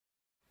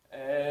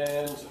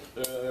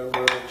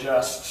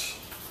just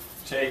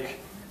take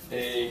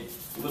a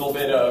little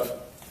bit of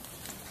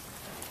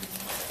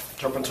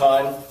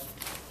turpentine,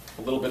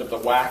 a little bit of the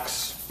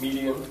wax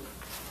medium,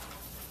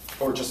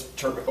 or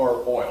just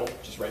or oil,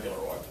 just regular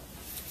oil.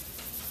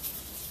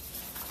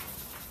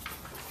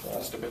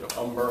 Just a bit of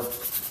umber.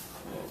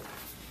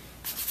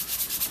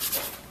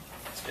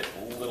 Let's get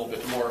a little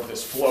bit more of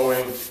this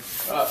flowing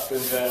up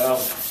and down.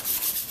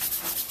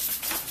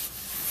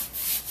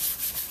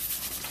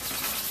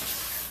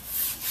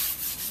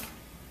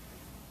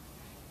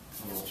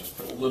 And we'll just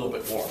put a little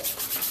bit more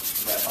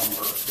of that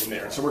umber in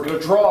there. And so we're going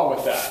to draw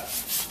with that.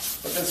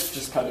 But this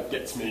just kind of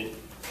gets me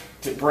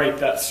to break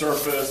that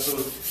surface, so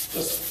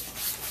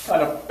just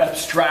kind of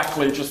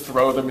abstractly just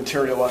throw the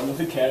material onto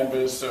the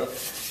canvas so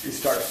we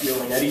start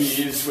feeling at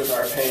ease with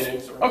our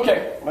paintings.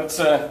 Okay, let's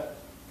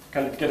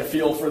kind of get a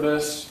feel for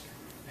this.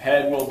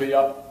 Head will be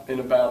up in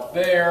about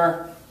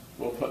there.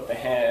 We'll put the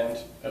hand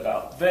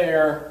about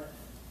there.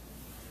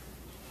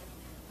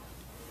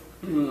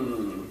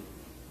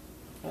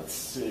 Let's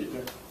see.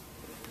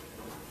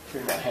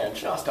 Bring that hand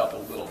just up a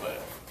little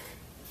bit.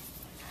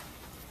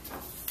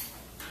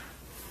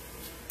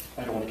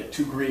 I don't want to get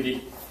too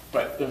greedy,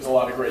 but there's a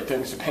lot of great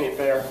things to paint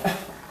there.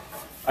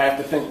 I have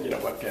to think,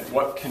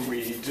 what can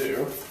we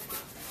do?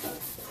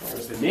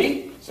 There's the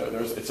knee, so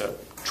it's a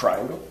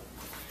triangle.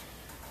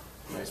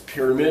 Nice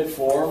pyramid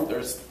form.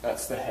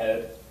 That's the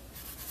head.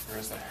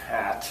 There's the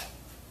hat.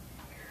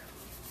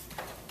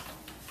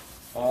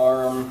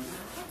 Arm.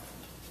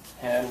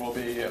 Hand will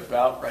be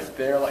about right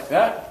there, like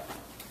that.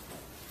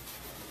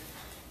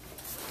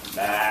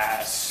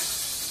 Mass.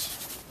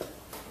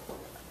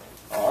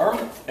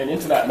 Arm, and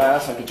into that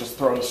mass I could just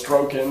throw a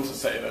stroke in to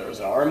say there's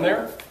an arm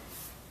there.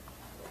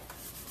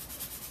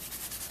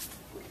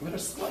 I'm going to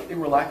slightly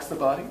relax the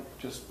body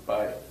just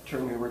by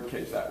turning the rib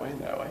cage that way.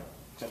 No way.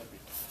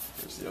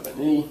 Here's the other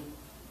knee.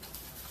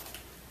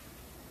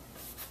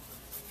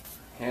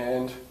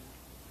 Hand.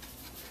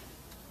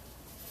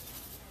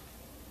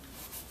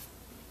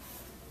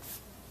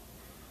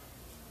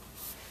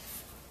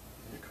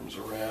 Here comes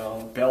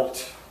around.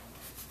 Belt.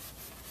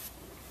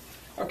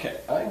 Okay,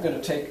 I'm going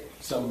to take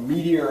some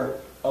Meteor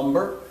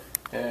umber,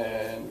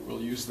 and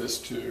we'll use this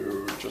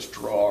to just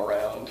draw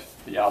around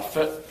the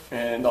outfit,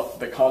 and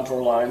the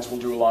contour lines will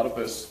do a lot of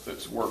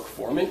this work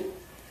for me.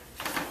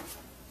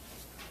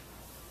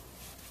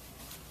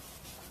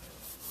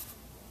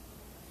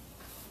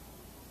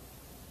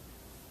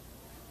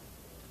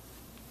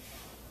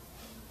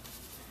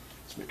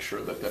 Let's make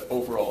sure that the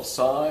overall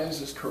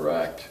size is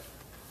correct.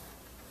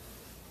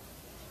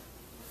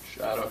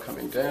 Shadow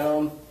coming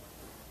down,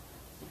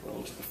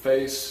 roll to the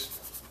face.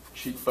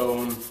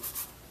 Cheekbone.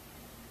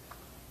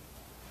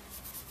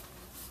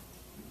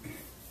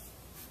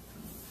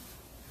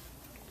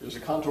 There's a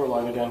contour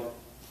line again,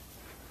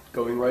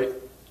 going right,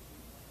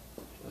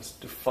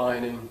 just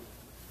defining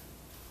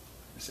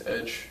this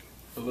edge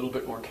a little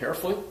bit more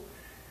carefully.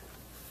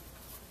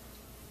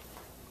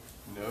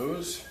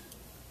 Nose.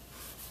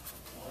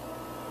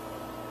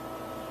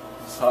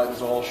 This side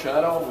is all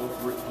shadow.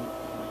 We'll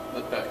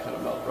let that kind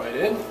of melt right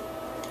in.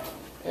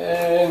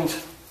 And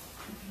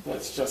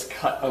let's just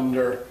cut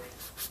under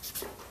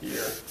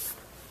here.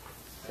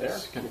 There.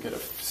 Just going to get a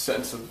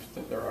sense of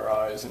that there are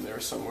eyes in there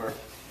somewhere.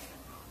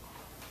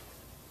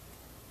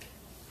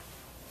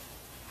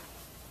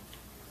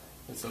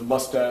 It's a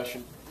mustache.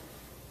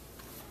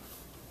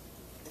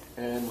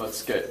 And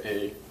let's get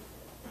a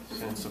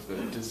sense of the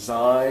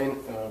design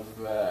of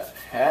that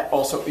hat.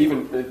 Also,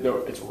 even though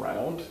it's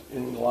round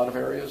in a lot of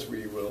areas,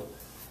 we will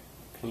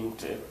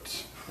paint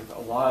it with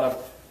a lot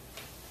of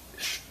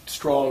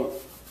strong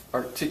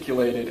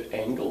articulated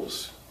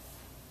angles.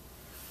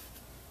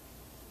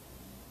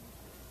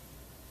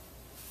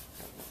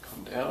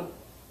 Come down,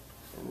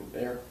 and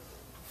there,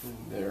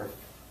 and there,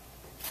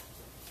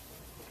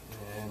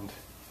 and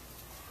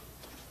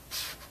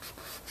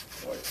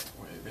way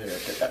there.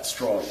 Get that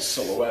strong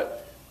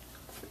silhouette.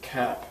 The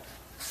cap.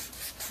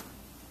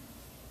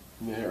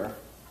 There.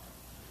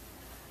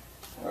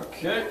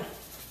 Okay.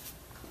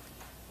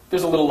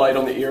 There's a little light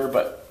on the ear,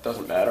 but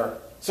doesn't matter.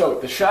 So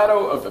the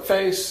shadow of the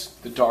face,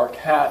 the dark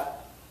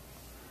hat,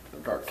 the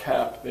dark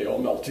cap, they all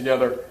melt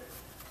together.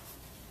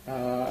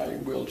 I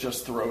will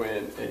just throw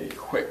in a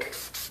quick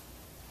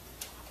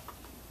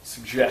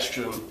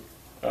suggestion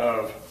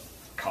of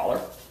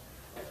collar.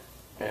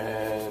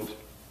 And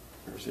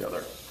here's the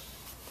other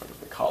part of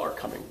the collar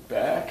coming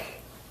back.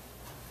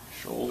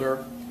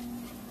 Shoulder.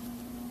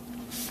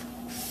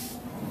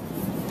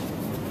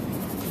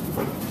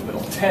 A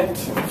little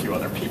tent and a few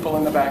other people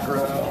in the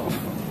background.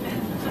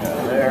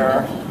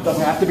 There.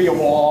 Doesn't have to be a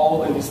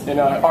wall in an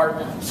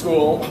art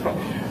school.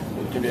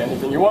 It can be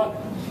anything you want.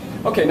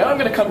 Okay, now I'm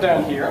going to come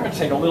down here. I'm going to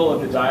take a little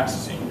of the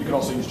dioxazine. You can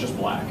also use just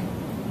black.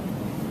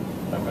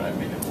 I'm going to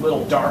make it a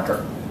little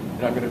darker.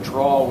 And I'm going to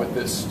draw with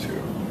this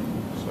too.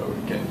 So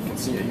again, you can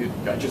see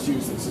I just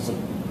used this as a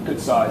good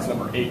size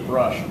number 8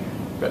 brush.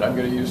 But I'm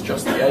going to use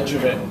just the edge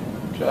of it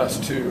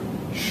just to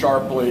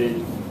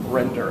sharply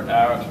render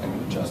out. I'm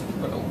going to just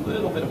put a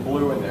little bit of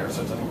blue in there,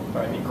 so it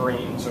doesn't,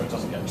 green, so it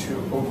doesn't get too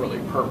overly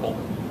purple.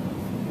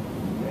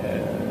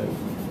 And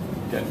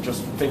again,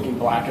 just thinking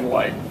black and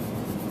white.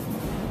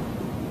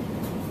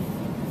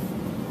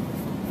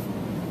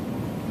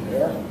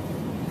 There.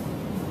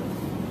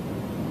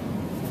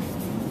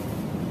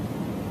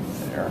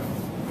 There.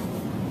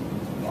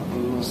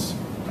 Buttons.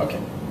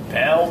 Okay.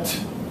 Belt.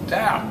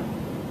 Down.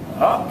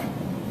 Up.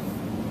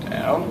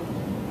 Down.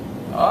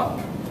 Up.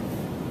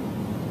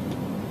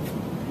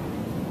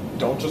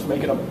 Don't just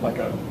make it like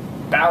a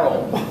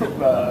barrel,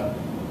 a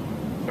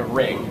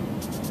ring.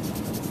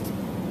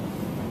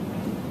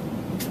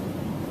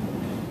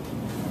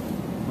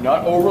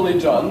 Not overly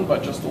done,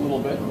 but just a little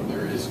bit.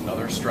 There is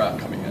another strap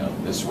coming out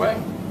this way.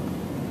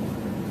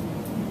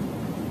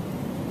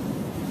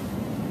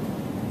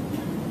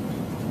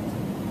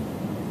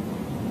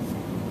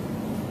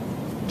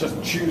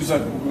 Just choose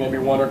maybe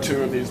one or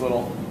two of these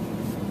little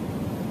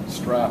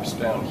straps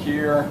down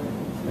here.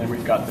 And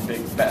we've got the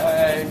big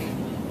bag,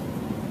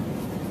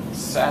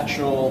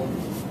 satchel.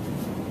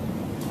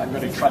 I'm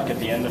going to try to get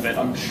the end of it.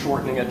 I'm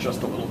shortening it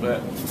just a little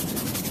bit.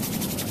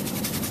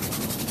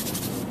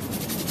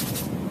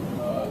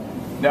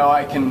 Now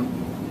I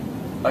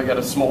got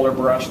a smaller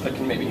brush that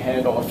can maybe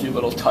handle a few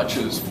little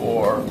touches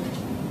for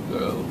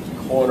the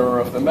corner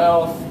of the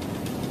mouth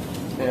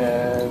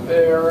and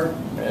there,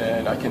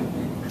 and I can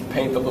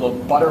paint the little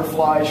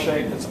butterfly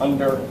shape that's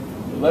under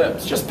the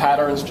lips. Just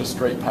patterns, just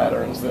straight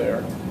patterns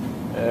there.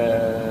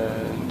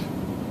 And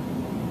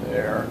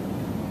there.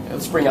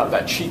 Let's bring out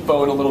that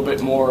cheekbone a little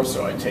bit more,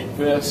 so I take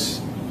this,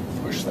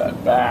 push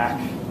that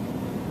back.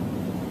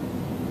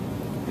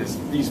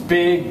 These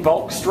big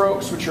bulk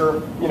strokes, which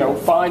are,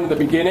 fine in the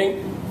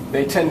beginning,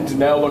 they tend to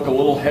now look a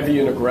little heavy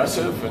and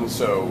aggressive, and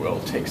so we'll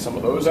take some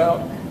of those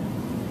out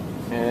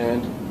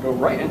and go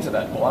right into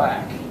that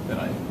black that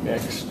I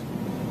mixed.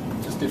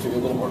 Just gives me a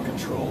little more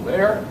control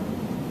there.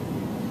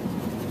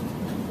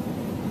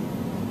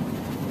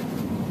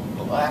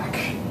 Black.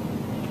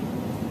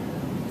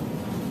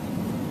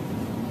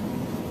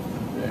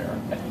 There.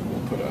 And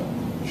we'll put a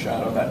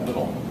shadow, that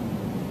little,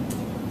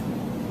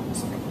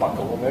 it's like a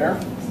buckle in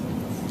there.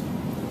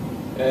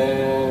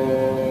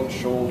 And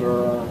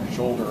shoulder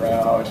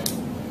out.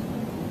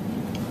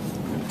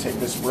 I'm going to take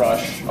this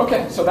brush.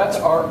 Okay, so that's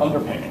our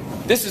underpainting.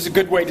 This is a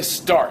good way to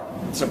start.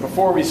 So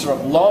before we sort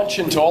of launch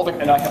into all the,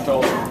 and I have to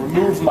also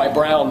remove my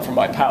brown from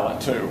my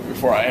palette too,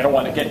 before I don't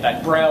want to get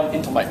that brown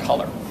into my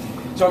color.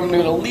 So I'm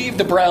going to leave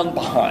the brown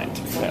behind.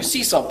 When you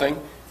see something,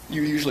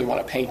 you usually want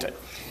to paint it.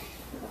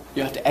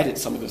 You have to edit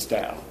some of this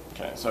down.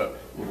 Okay, so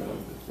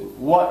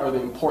what are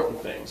the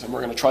important things? And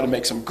we're going to try to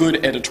make some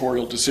good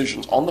editorial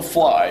decisions on the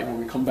fly when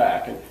we come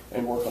back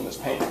and work on this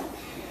painting.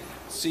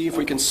 See if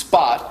we can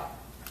spot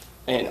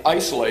and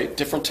isolate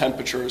different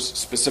temperatures,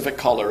 specific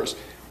colors,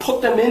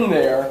 put them in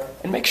there,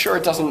 and make sure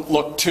it doesn't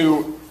look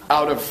too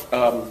out of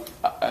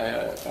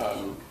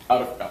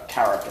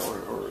character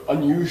or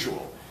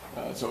unusual,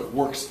 so it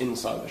works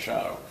inside the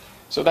shadow.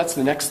 So that's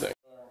the next thing.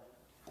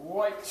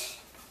 White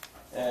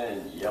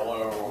and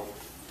yellow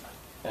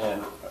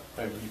and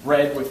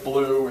red with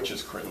blue, which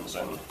is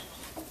crimson.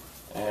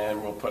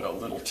 And we'll put a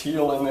little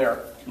teal in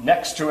there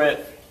next to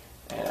it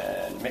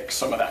and mix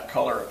some of that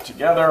color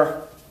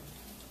together.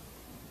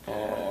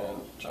 And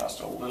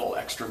just a little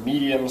extra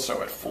medium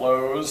so it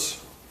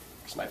flows,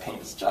 because my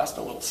paint is just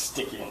a little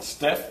sticky and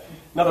stiff.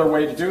 Another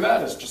way to do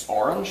that is just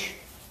orange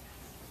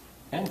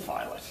and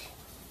violet.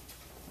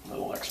 A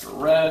little extra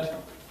red.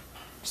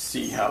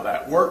 See how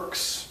that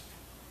works.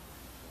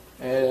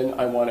 And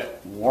I want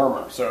it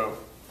warmer, so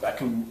that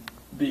can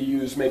be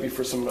used maybe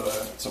for some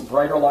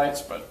brighter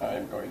lights, but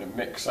I'm going to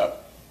mix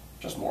up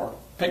just more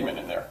pigment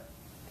in there.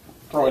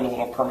 Throw in a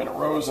little permanent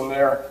rose in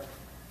there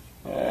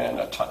and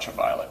a touch of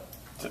violet.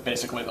 So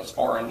basically that's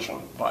orange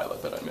and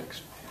violet that I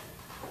mixed.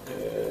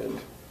 And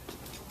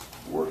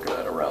work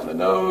that around the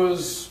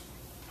nose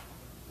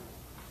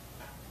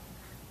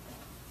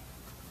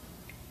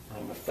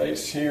and the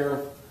face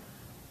here,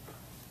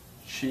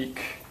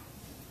 cheek.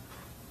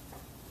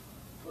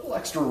 A little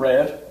extra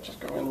red,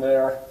 just go in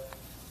there.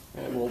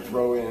 And we'll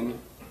throw in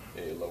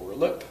a lower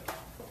lip.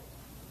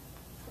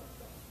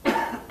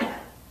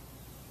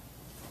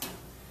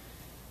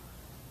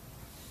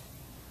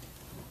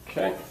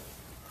 Okay.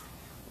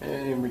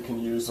 And we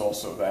can use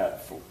also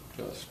that for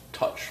just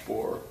touch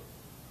for,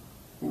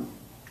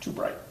 too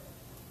bright.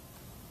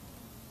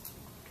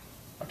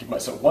 I'll give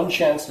myself one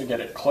chance to get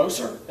it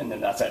closer, and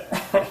then that's it.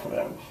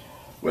 Then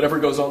whatever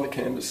goes on the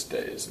canvas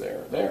stays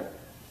there,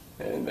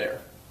 and there.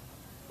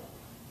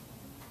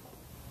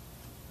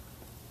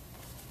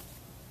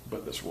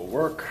 But this will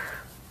work.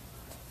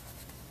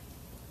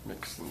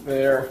 Mix them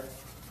there.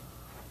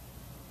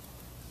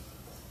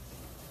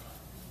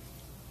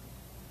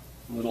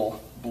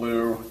 Little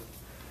blue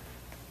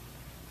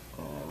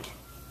and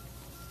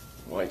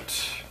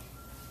white.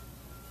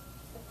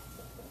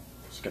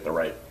 Just get the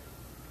right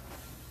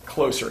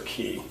closer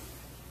key.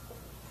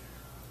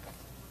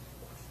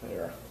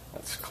 There,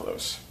 that's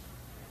close.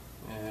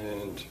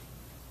 And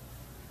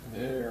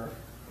there.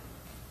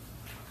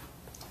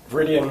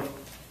 Viridian.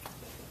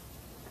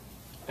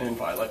 And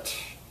violet,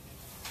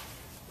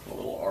 a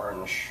little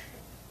orange,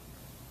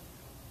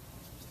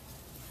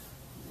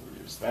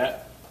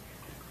 that,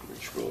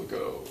 which will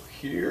go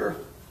here.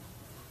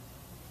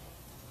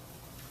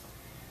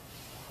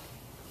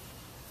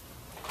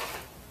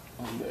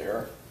 And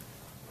there.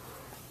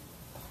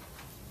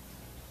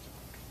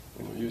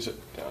 And we'll use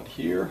it down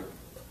here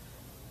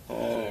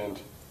and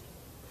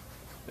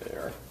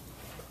there.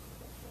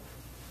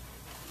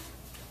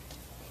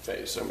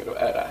 Okay, so I'm going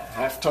to add a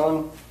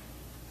halftone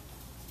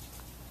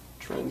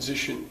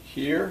transition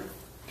here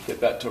to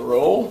get that to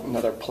roll,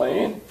 another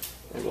plane,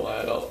 and we'll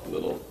add a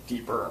little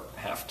deeper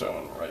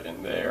halftone right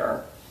in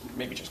there.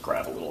 Maybe just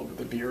grab a little of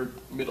the beard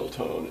middle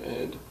tone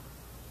and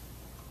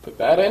put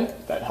that in.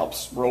 That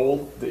helps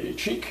roll the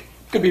cheek.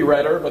 Could be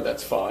redder, but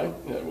that's fine.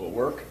 That will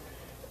work.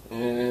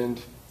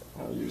 And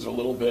I'll use a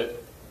little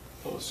bit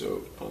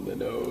also on the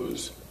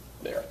nose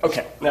there.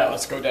 Okay, now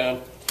let's go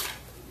down.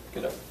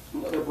 Get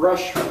another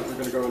brush. We're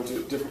going to go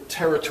into different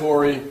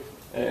territory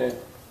and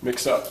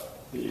mix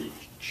up the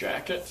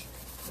jacket.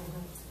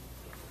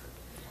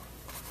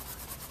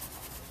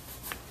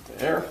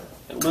 There.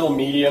 A little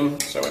medium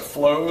so it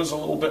flows a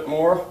little bit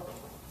more.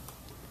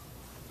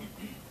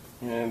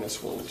 And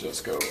this will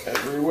just go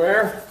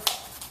everywhere.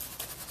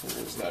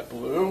 There's that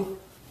blue.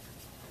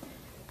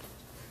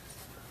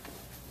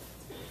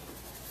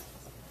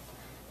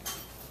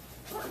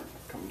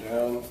 Come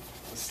down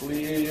the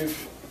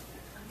sleeve.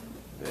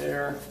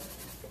 There.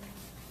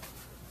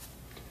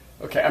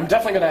 Okay, I'm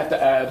definitely going to have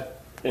to add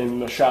in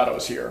the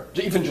shadows here,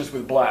 even just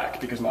with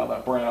black, because now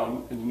that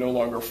brown is no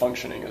longer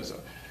functioning as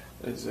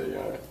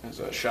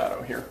a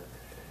shadow here.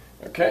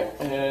 Okay,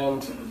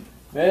 and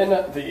then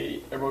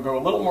it will go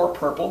a little more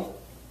purple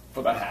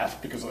for the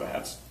hat, because the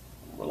hat's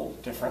a little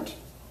different.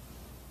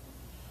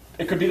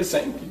 It could be the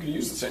same. You could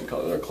use the same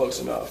color. They're close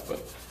enough, but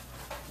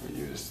we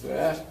use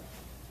that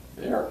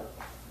there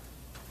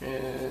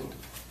and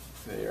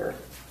there,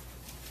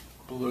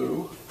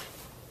 blue,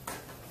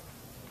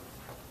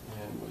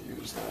 and we'll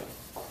use that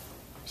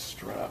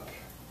strap.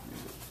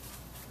 Use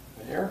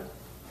it there.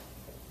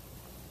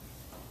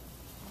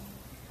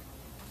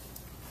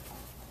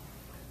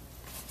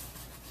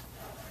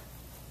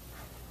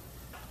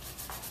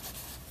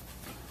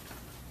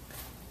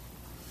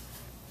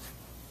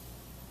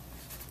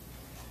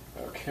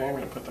 Okay, I'm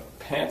going to put the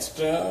pants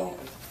down.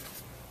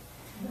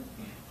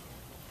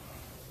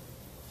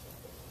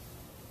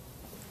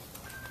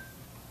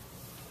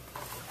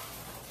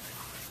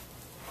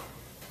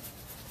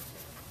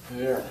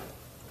 There,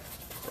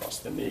 across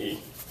the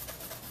knee.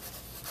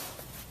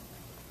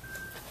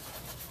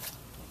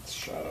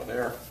 Shadow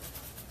there.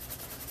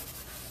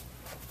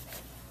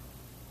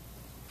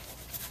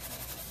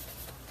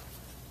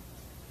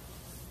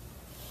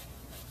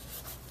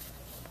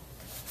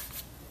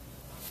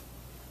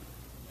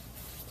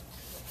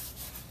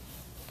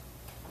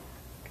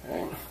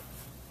 Okay.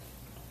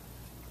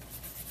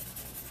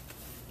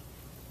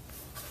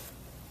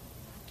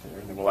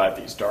 And then we'll add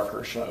these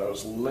darker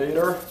shadows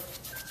later.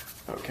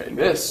 Okay,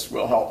 this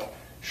will help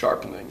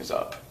sharpen things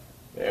up.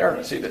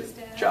 There, see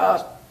that?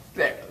 Just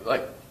there,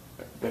 like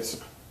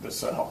this.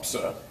 This helps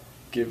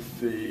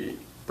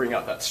bring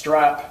out that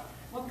strap.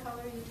 What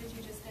color did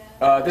you just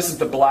add? This is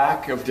the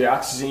black of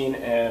dioxazine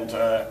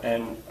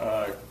and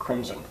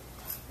crimson,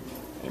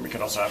 and we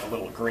could also have a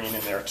little green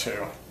in there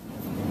too.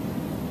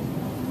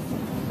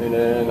 And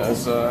then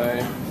as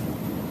I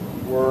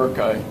work,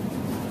 I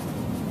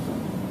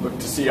look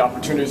to see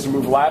opportunities to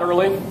move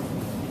laterally.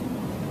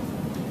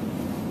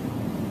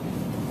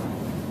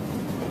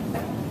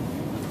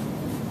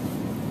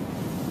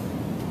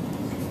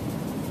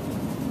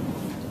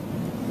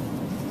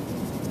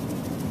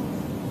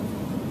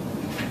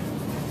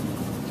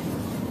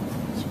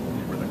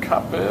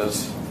 Cup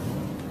is.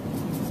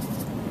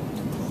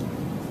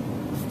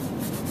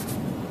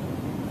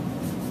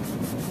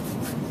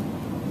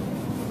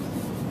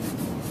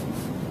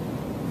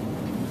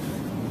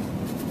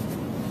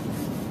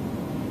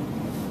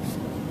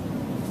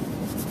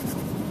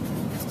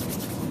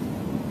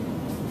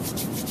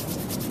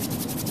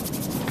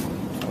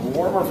 A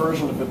warmer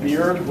version of the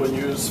beard we'll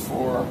use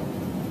for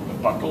the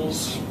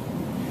buckles.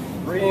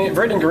 Green,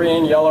 red and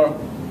green, yellow,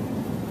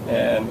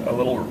 and a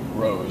little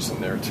rose in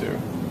there too.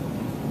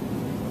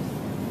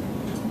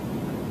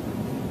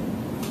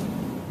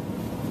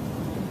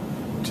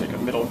 Take a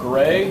middle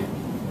gray.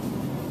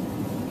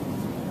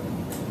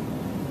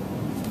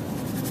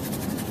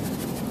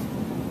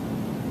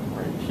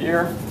 Right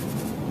here.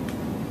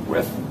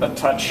 With a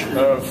touch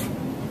of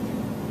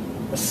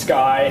the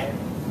sky,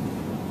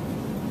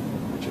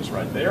 which is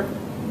right there.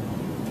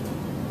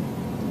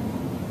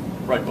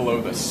 Right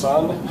below the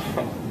sun,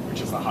 which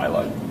is the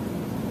highlight.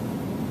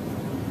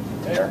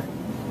 There.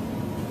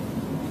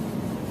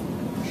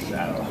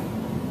 Shadow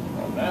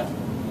on that.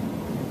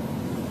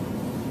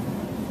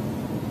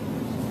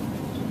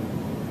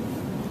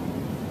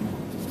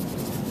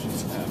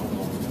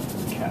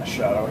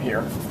 Shadow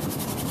here.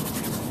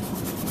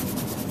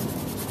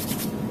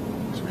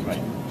 So we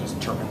might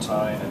just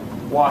turpentine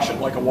and wash it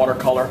like a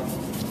watercolor.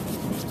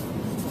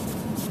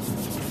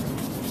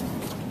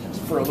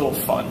 Just for a little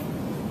fun.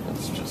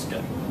 Let's just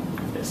get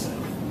this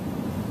in.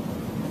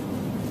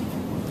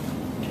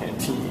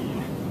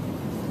 canteen.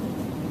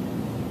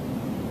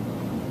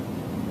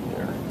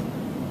 There.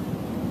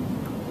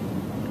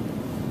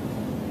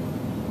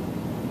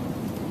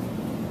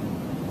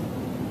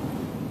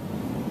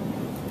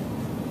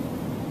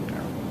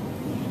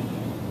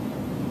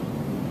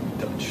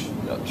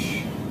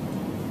 Dutch.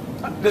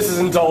 This is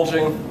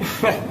indulging,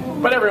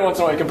 but every once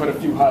in a while you can put a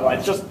few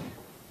highlights. Just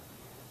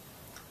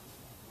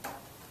a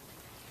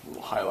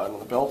little highlight on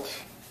the belt.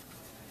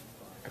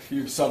 A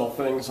few subtle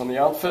things on the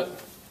outfit.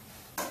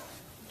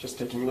 Just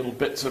taking little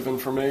bits of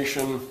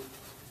information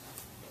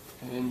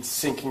and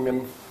sinking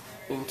them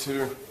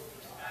into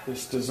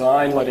this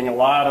design, letting a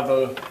lot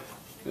of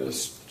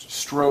this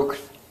stroke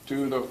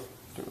do a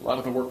lot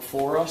of the work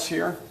for us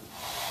here.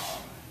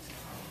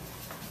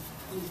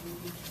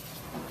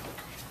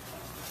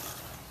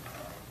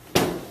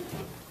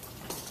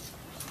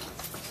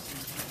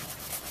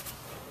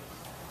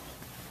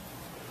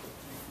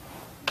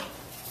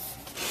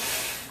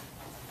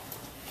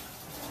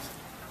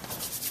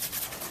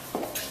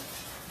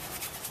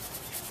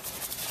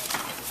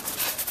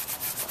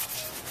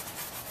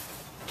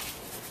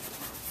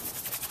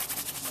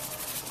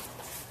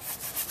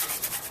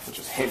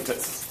 Hint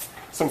at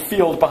some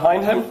field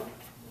behind him.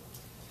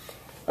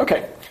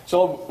 Okay,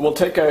 so we'll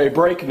take a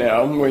break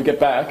now. When we get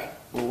back,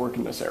 we'll work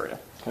in this area.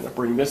 Kind of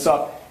bring this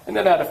up, and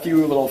then add a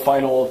few little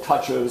final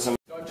touches. And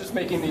I'm just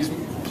making these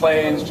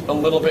planes a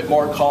little bit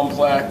more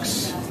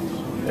complex.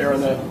 There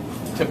on the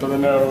tip of the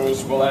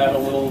nose, we'll add a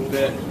little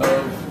bit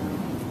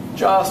of,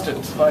 just a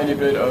tiny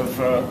bit of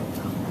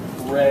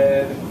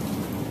red.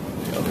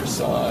 The other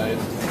side,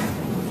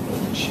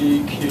 the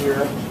cheek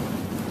here,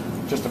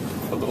 just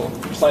a little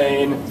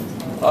plain.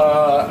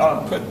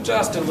 I'll put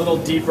just a little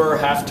deeper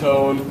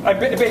halftone. I'm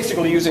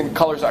basically using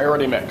colors I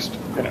already mixed.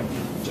 You know,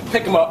 just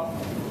pick them up,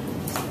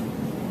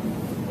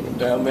 put them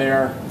down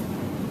there.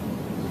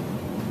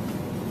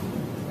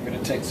 I'm going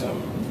to take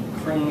some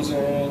crimson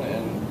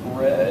and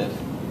red.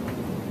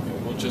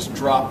 And we'll just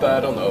drop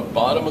that on the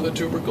bottom of the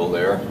tubercle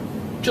there.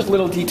 Just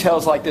little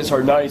details like this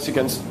are nice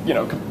against, you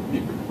know,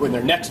 when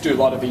they're next to a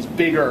lot of these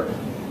bigger,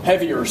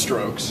 heavier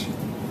strokes.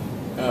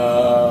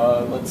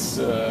 Let's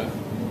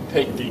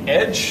take the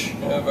edge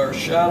of our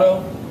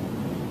shadow,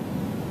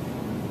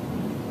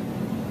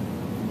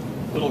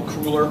 a little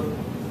cooler.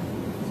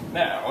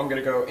 Now I'm going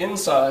to go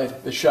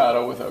inside the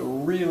shadow with a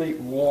really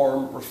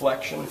warm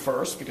reflection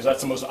first, because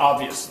that's the most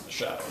obvious of the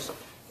shadows.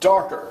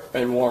 Darker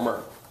and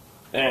warmer,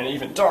 and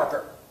even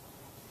darker.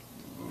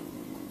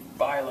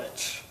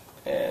 Violet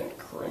and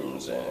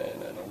crimson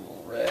and a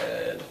little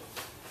red,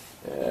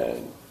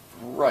 and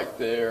right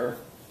there,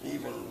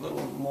 even a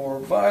little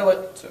more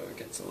violet, so it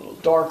gets a little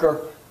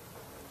darker.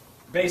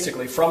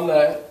 Basically, from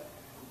that,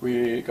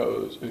 it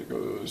goes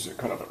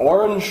kind of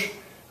orange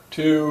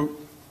to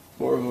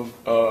more of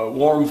a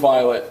warm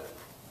violet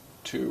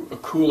to a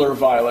cooler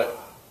violet,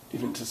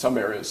 even to some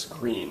areas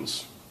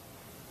greens.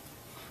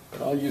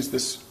 But I'll use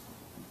this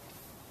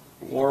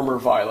warmer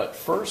violet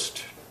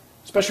first,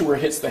 especially where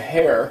it hits the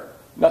hair.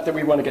 Not that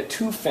we want to get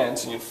too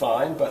fancy and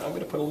fine, but I'm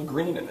going to put a little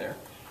green in there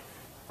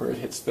where it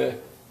hits the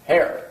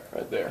hair,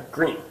 right there.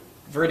 Green,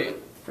 viridian.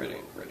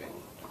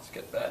 Let's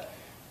get that.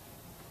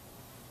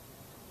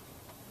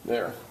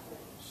 There,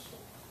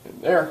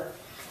 and there.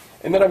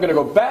 And then I'm going to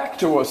go back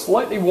to a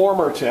slightly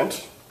warmer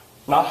tint,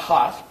 not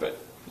hot, but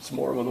it's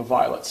more on the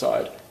violet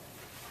side,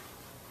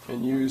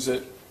 and use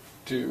it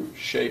to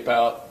shape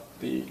out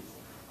the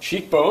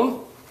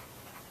cheekbone.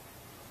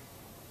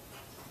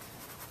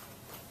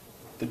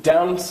 The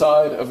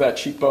downside of that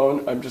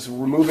cheekbone, I'm just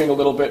removing a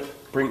little bit,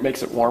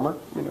 makes it warmer,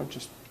 you know,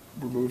 just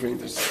removing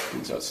this,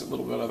 brings us a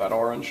little bit of that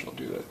orange. I'll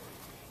do that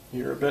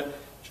here a bit.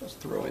 Just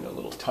throw in a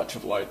little touch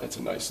of light. That's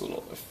a nice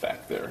little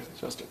effect there.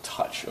 Just a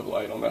touch of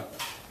light on the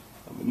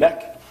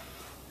neck.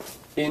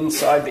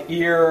 Inside the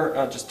ear,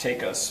 I'll just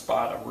take a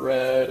spot of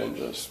red and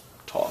just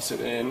toss it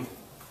in.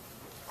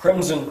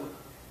 Crimson,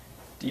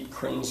 deep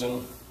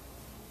crimson.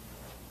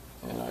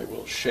 And I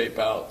will shape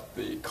out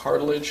the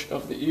cartilage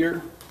of the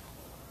ear.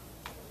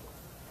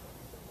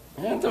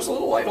 And there's a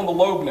little light on the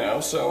lobe now,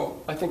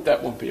 so I think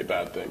that won't be a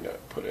bad thing to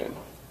put in.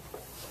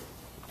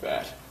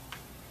 That.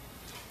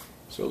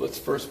 So let's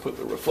first put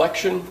the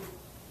reflection,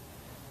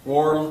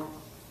 warm.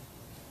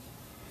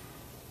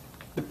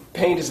 The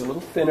paint is a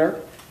little thinner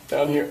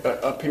down here,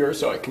 up here,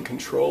 so I can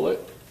control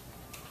it.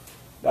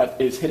 That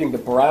is hitting the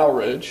brow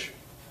ridge,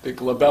 the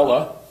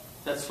glabella.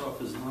 That's off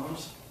his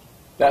nose?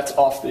 That's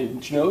off the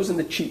nose and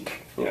the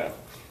cheek. Yeah,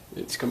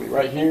 it's coming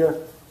right here,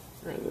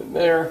 right in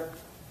there,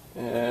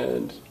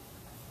 and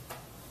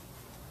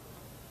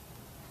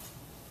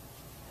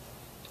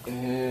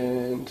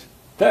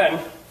then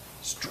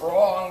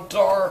strong,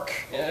 dark,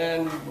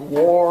 and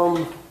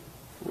warm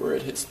where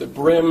it hits the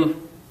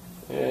brim,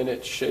 and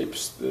it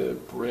shapes the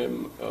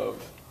brim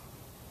of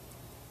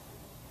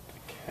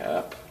the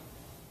cap.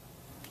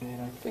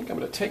 And I think I'm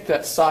going to take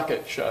that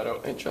socket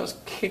shadow and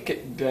just kick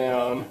it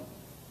down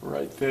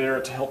right there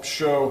to help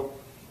show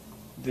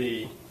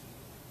the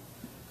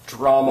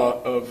drama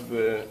of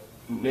the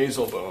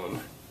nasal bone.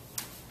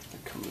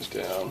 It comes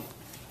down.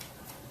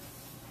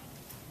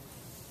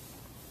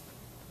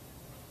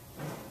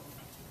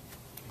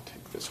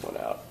 this one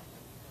out.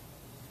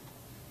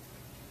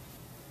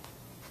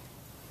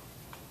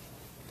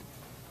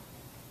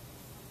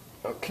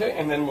 Okay,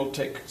 and then we'll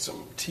take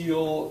some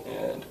teal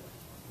and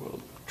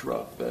we'll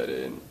drop that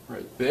in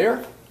right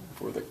there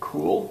for the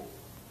cool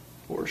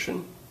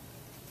portion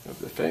of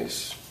the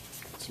face.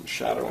 Get some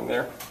shadow in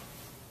there.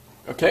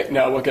 Okay,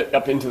 now we'll get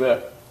up into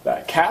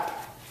that cap.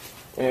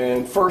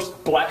 And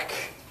first, black,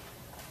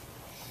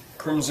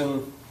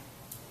 crimson,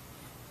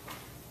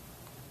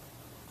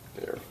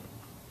 there,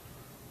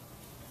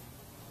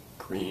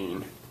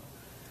 green.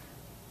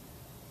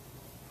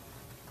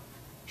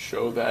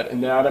 Show that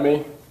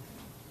anatomy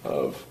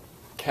of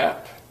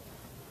cap.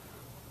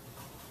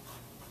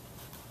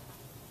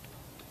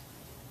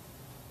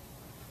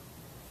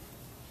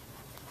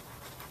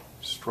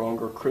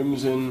 Stronger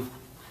crimson.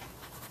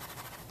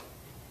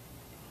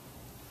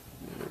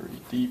 Very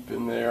deep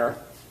in there.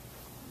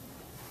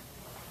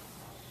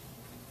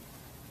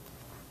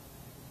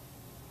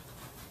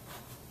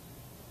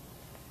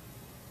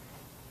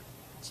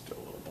 Still a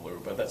little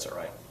blue, but that's all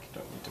right.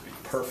 Don't need to be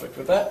perfect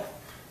with that.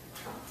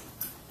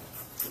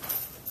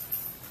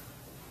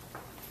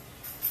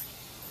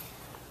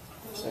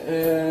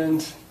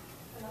 And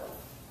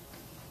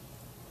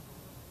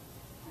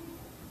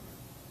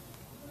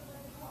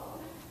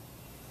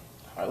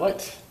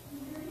highlight.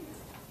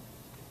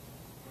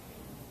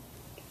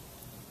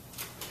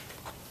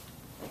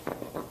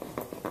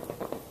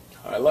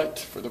 Highlight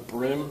for the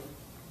brim.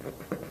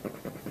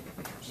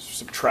 Just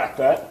subtract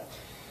that.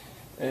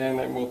 And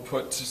then we'll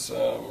put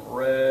some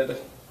red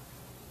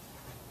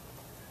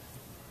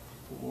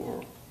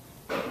for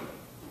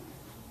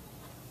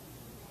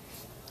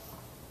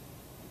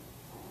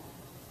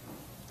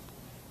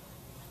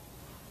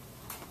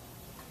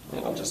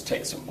and I'll just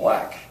take some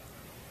black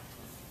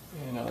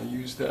and I'll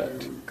use that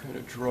to kind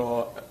of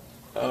draw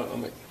out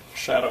on the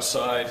shadow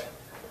side.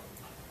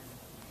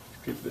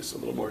 Give this a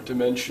little more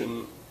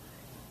dimension.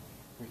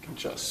 We can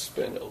just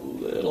spend a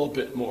little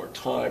bit more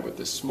time with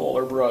this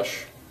smaller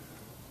brush,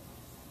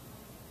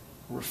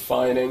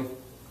 refining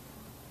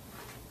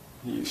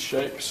these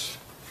shapes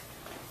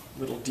a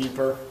little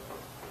deeper.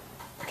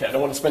 Okay, I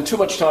don't want to spend too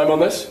much time on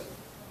this.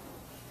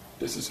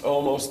 This is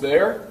almost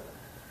there.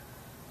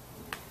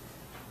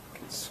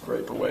 Can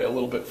scrape away a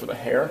little bit for the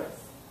hair.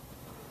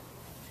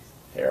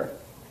 Hair.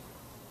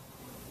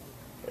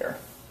 Hair.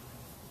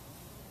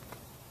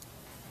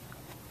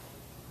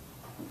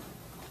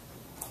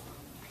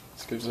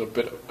 This gives it a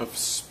bit of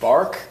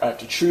spark. I have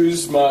to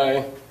choose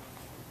my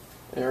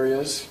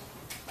areas.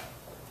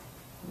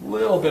 A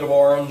little bit of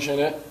orange in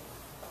it,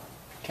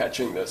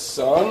 catching the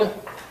sun.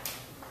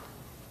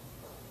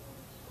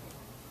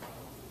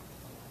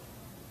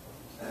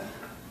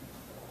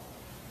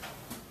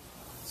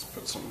 Let's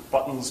put some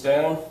buttons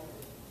down.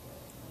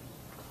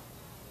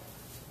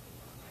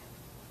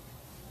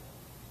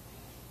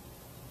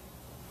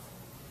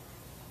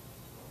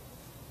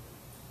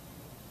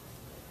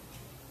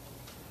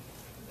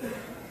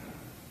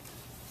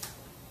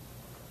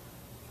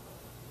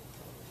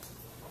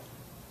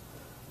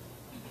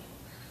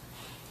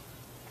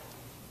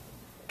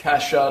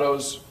 Cast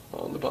shadows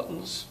on the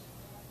buttons.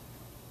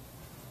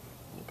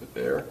 A little bit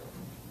there,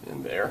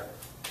 and there,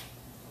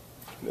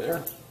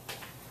 there,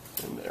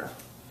 and there.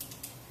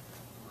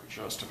 We're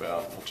just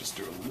about, we'll just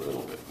do a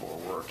little bit more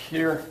work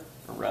here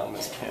around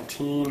this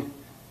canteen.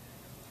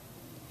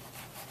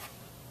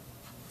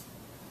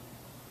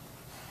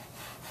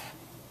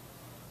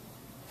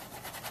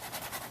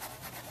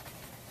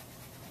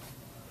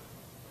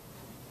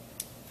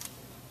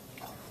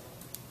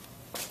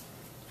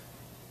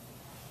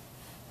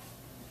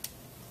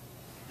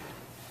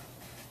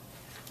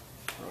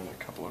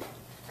 A couple of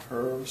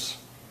curves,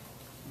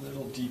 a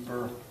little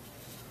deeper.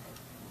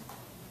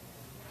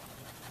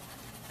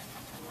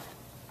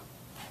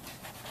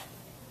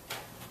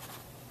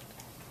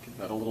 Give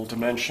that a little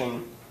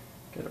dimension,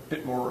 get a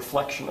bit more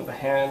reflection of the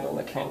hand on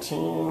the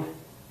canteen.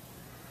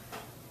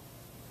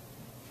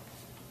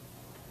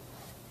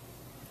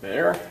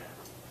 There.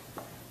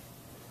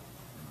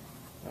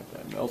 Let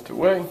that melt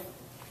away.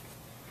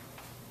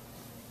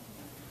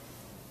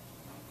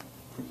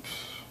 Oops.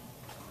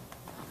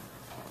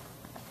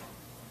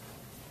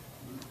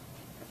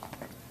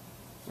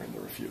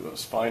 Render a few of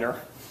those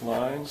finer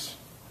lines.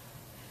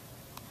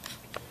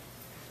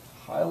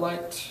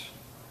 Highlight.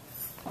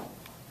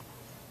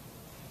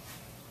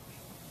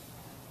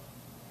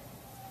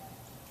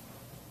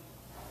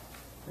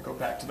 And go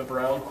back to the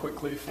brown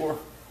quickly for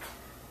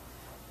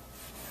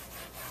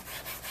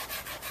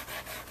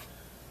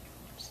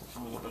just a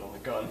little bit on the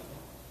gun.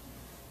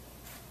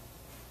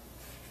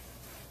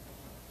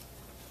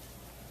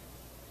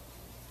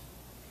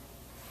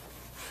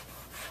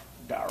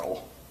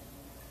 Barrel.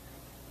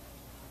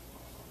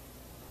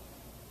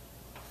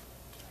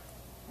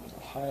 There's a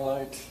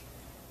highlight.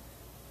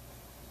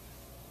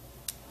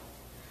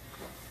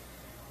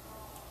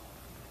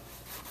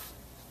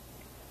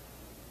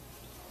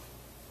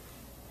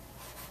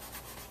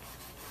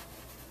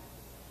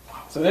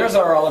 So there's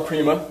our alla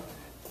prima.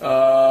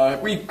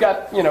 we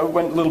got,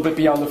 went a little bit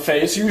beyond the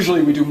face.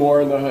 Usually we do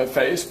more in the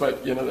face,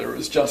 but, there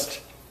was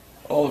just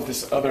all of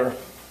this other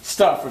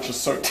stuff which is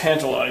so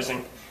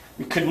tantalizing.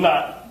 We could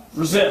not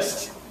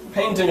resist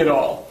painting it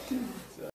all.